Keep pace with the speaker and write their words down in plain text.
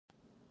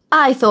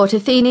I thought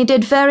Athene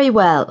did very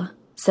well,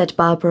 said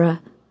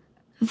Barbara.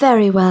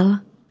 Very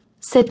well,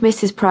 said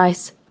Mrs.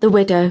 Price, the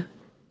widow.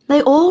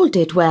 They all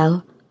did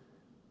well.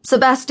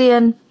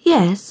 Sebastian?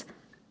 Yes,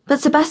 but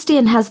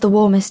Sebastian has the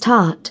warmest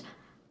heart.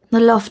 The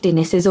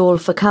loftiness is all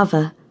for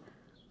cover.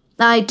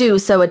 I do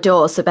so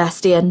adore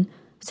Sebastian,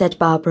 said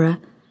Barbara.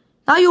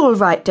 Are you all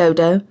right,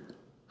 Dodo?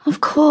 Of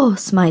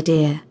course, my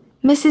dear.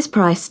 Mrs.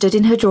 Price stood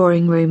in her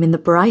drawing-room in the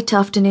bright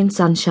afternoon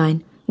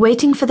sunshine,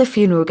 waiting for the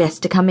funeral guests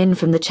to come in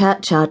from the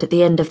churchyard at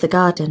the end of the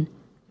garden.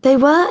 They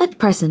were, at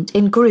present,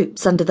 in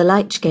groups under the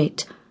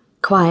lich-gate,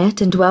 quiet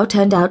and well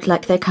turned out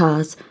like their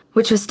cars,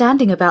 which were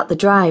standing about the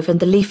drive and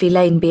the leafy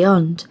lane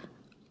beyond.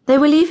 They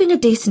were leaving a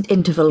decent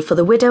interval for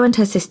the widow and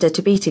her sister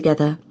to be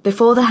together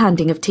before the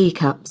handing of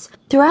teacups.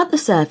 Throughout the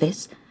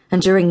service,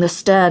 and during the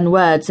stern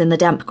words in the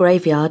damp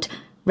graveyard,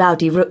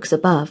 rowdy rooks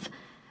above,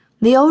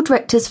 the old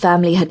rector's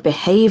family had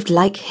behaved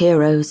like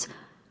heroes.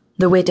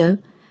 The widow,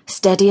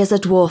 steady as a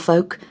dwarf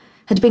oak,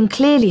 had been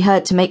clearly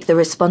heard to make the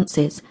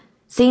responses,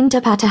 seen to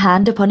pat a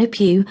hand upon a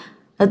pew,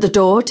 at the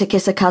door to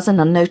kiss a cousin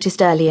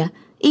unnoticed earlier,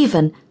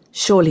 even,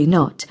 surely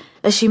not,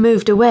 as she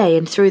moved away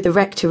and through the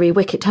rectory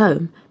wicket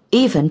home,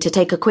 even to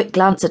take a quick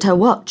glance at her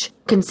watch,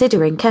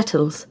 considering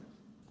kettles.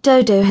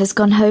 Dodo has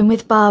gone home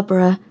with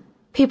Barbara,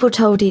 people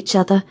told each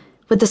other,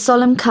 with the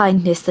solemn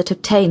kindness that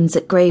obtains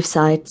at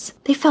gravesides.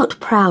 They felt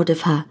proud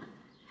of her,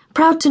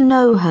 proud to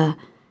know her,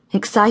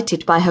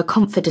 excited by her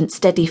confident,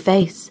 steady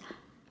face.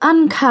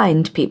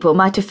 Unkind people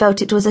might have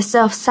felt it was a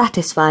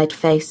self-satisfied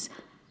face,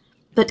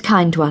 but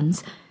kind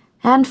ones,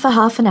 and for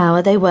half an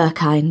hour they were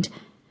kind,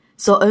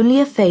 saw only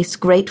a face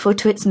grateful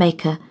to its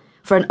maker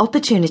for an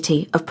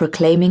opportunity of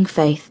proclaiming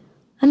faith.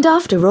 And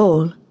after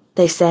all,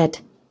 they said,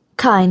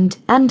 kind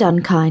and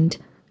unkind,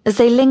 as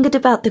they lingered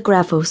about the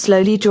gravel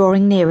slowly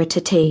drawing nearer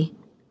to tea.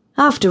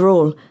 After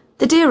all,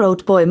 the dear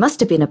old boy must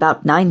have been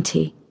about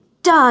 90.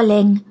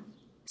 Darling,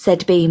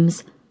 said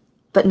Beams,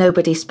 but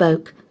nobody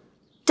spoke.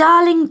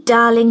 Darling,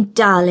 darling,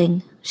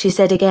 darling, she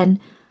said again.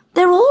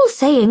 They're all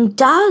saying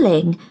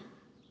darling.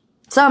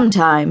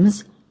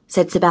 Sometimes,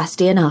 said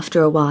Sebastian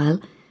after a while,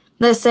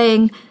 they're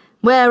saying,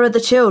 where are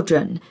the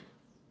children?